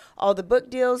anymore, all the book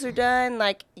deals are done.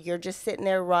 Like, you're just sitting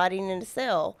there rotting in a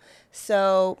cell.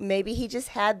 So maybe he just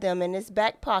had them in his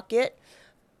back pocket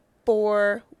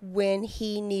for when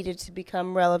he needed to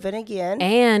become relevant again.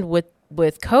 And with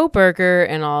Kohberger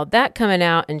and all that coming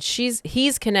out, and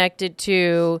he's connected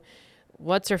to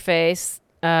what's her face,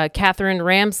 Catherine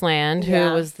Ramsland,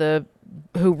 who was the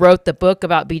who wrote the book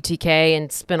about BTK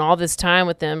and spent all this time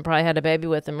with him, probably had a baby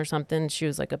with him or something. She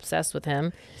was like obsessed with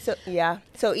him. So yeah.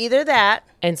 So either that,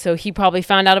 and so he probably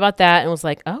found out about that and was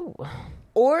like, oh,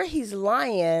 or he's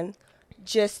lying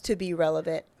just to be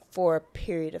relevant for a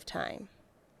period of time.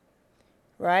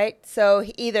 Right? So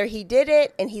either he did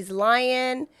it and he's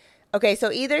lying. Okay,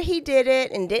 so either he did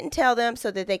it and didn't tell them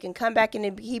so that they can come back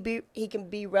and he can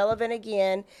be relevant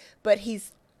again, but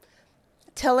he's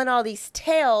telling all these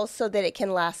tales so that it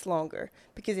can last longer.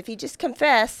 Because if he just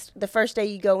confessed the first day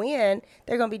you go in,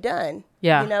 they're going to be done.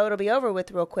 Yeah. You know, it'll be over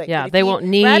with real quick. Yeah, they won't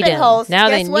need him. Now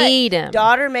they need him.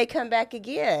 Daughter may come back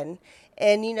again.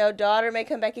 And, you know, daughter may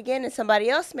come back again and somebody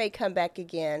else may come back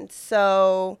again.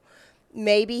 So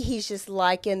maybe he's just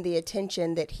liking the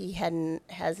attention that he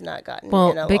has not gotten in a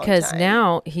long time. Because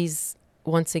now he's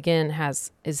once again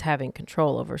is having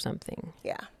control over something.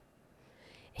 Yeah.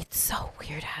 It's so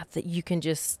weird how that you can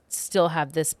just still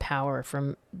have this power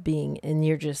from being, and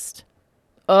you're just,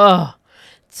 it's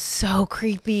so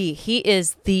creepy. He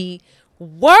is the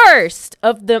worst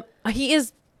of the. He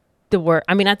is the worst.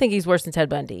 I mean, I think he's worse than Ted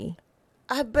Bundy.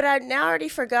 But I now already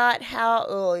forgot how.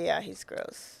 Oh yeah, he's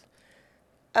gross.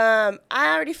 I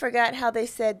already forgot how they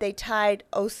said they tied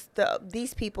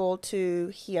these people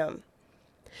to him.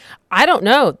 I don't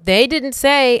know. They didn't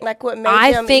say. Like what made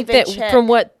I think that check. from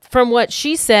what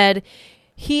she said,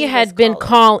 he had been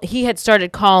he had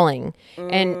started calling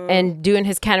and doing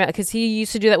his kind of, because he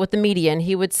used to do that with the media, and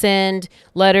he would send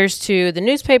letters to the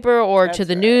newspaper or to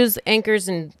the news anchors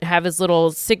and have his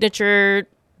little signature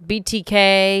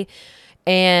BTK.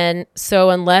 And so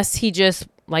unless he just,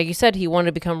 like you said, he wanted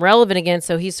to become relevant again,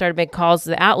 so he started making calls to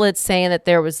the outlets saying that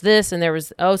there was this and there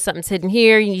was, something's hidden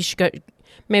here. You should go.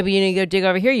 Maybe you need to go dig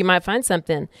over here. You might find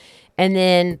something. And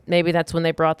then maybe that's when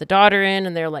they brought the daughter in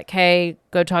and they're like, hey,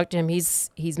 go talk to him. He's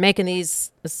making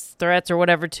these threats or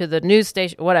whatever to the news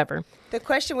station, whatever. The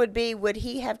question would be, would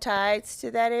he have ties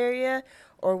to that area,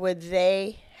 or would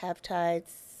they have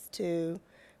ties to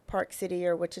Park City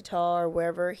or Wichita or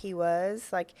wherever he was?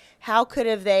 Like, how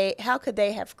could they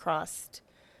have crossed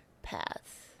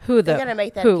paths? They got to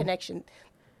make that connection.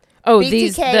 Oh,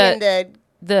 BTK and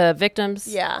the victims?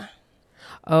 Yeah.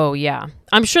 Oh yeah,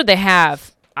 I'm sure they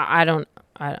have. I didn't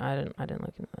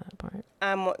look into that part.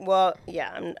 I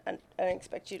don't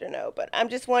expect you to know, but I'm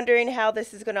just wondering how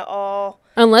this is going to all.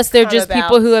 Unless they're just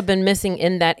people who have been missing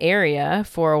in that area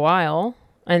for a while,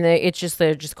 and they're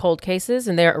just cold cases,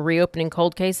 and they're reopening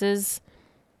cold cases.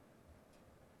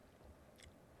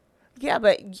 Yeah,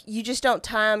 but you just don't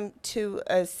tie them to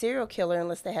a serial killer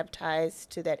unless they have ties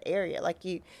to that area. Like,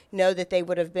 you know that they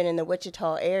would have been in the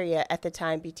Wichita area at the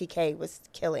time BTK was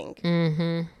killing.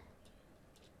 Mm-hmm.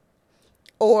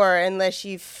 Or unless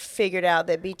you figured out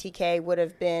that BTK would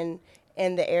have been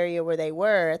in the area where they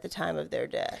were at the time of their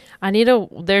death.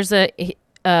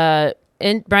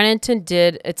 Brennington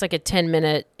did, it's like a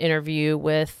 10-minute interview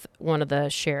with one of the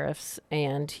sheriffs,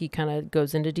 and he kind of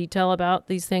goes into detail about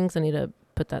these things. I need to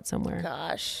put that somewhere.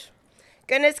 Gosh.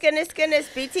 Goodness.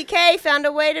 BTK found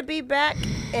a way to be back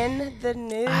in the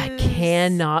news. I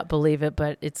cannot believe it,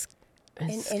 but it's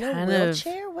in a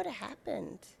wheelchair? What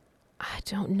happened? I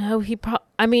don't know. He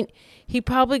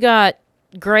probably got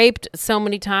graped so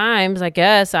many times, I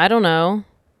guess. I don't know.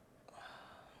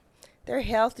 Their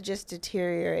health just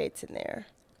deteriorates in there.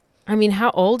 I mean, how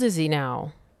old is he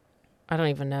now? I don't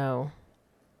even know.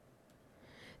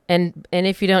 And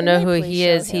if you don't know who he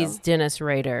is, he's Dennis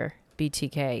Rader,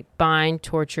 BTK. Bind,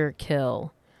 torture,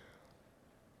 kill.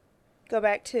 Go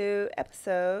back to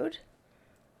episode.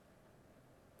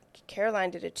 Caroline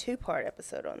did a 2-part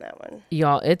episode on that one.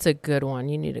 Y'all, it's a good one.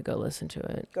 You need to go listen to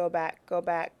it. Go back.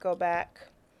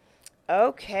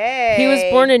 Okay. He was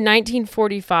born in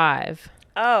 1945.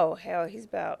 Oh, hell, he's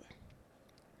about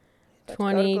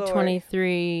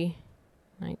 2023,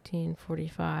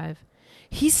 1945.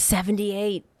 He's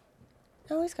 78.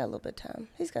 Oh, he's got a little bit of time.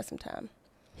 He's got some time.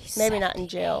 Maybe not in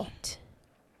jail.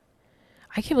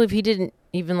 I can't believe he didn't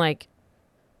even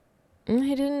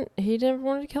he didn't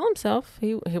want to kill himself.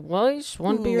 He just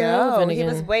wanted to be relevant again.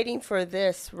 He was waiting for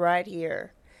this right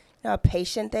here. You know how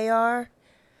patient they are?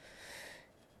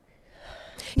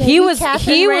 Maybe he was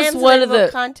one of the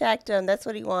contact him. That's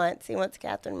what he wants. He wants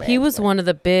Catherine Ramsey. He was one of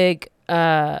the big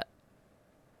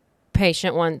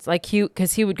patient ones,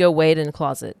 because he would go wait in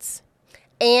closets.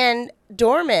 And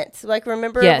dormant. Like,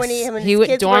 remember when he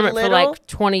went dormant for like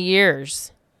 20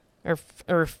 years,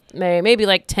 or maybe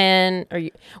like 10, or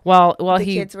while the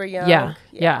kids were young.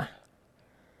 Yeah.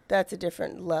 That's a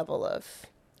different level of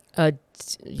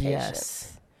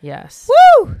yes.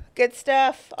 Woo! Good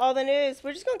stuff. All the news.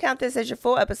 We're just going to count this as your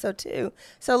full episode too.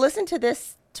 So listen to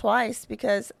this twice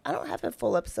because I don't have a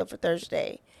full episode for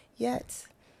Thursday yet.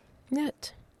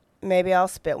 Maybe I'll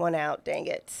spit one out. Dang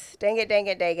it.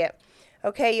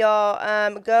 Okay,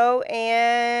 y'all. Go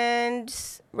and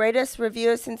rate us,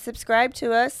 review us, and subscribe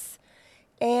to us.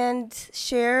 And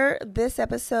share this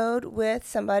episode with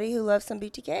somebody who loves some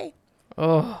BTK.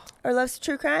 Oh. Or loves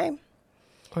true crime.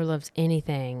 Or loves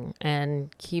anything. And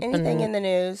anything in the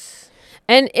news.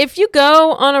 And if you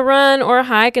go on a run or a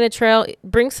hike in a trail,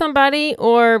 bring somebody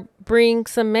or bring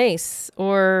some mace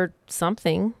or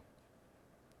something.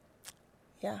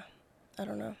 Yeah. I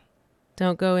don't know.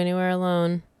 Don't go anywhere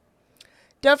alone.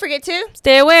 Don't forget to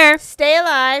stay aware. Stay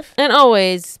alive. And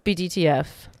always be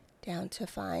DTF. Down to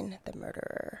find the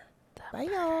murderer. Bye,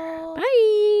 y'all.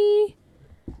 Bye.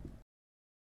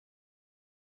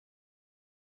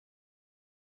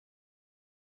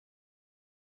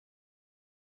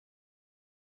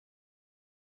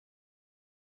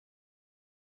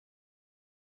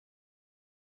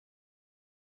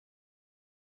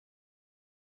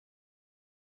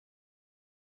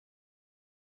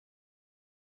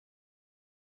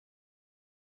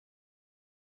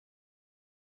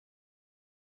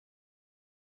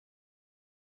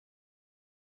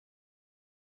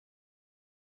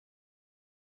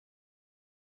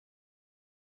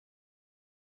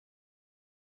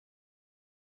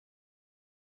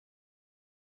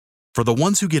 For the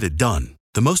ones who get it done,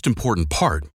 the most important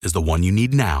part is the one you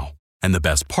need now. And the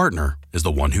best partner is the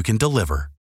one who can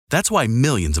deliver. That's why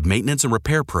millions of maintenance and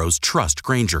repair pros trust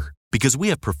Grainger, because we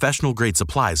have professional-grade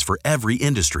supplies for every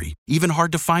industry, even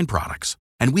hard-to-find products.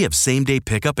 And we have same-day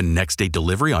pickup and next-day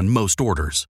delivery on most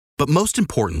orders. But most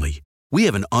importantly, we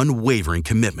have an unwavering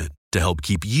commitment to help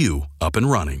keep you up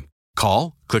and running.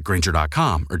 Call, click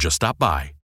Grainger.com, or just stop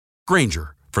by.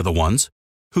 Grainger, for the ones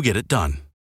who get it done.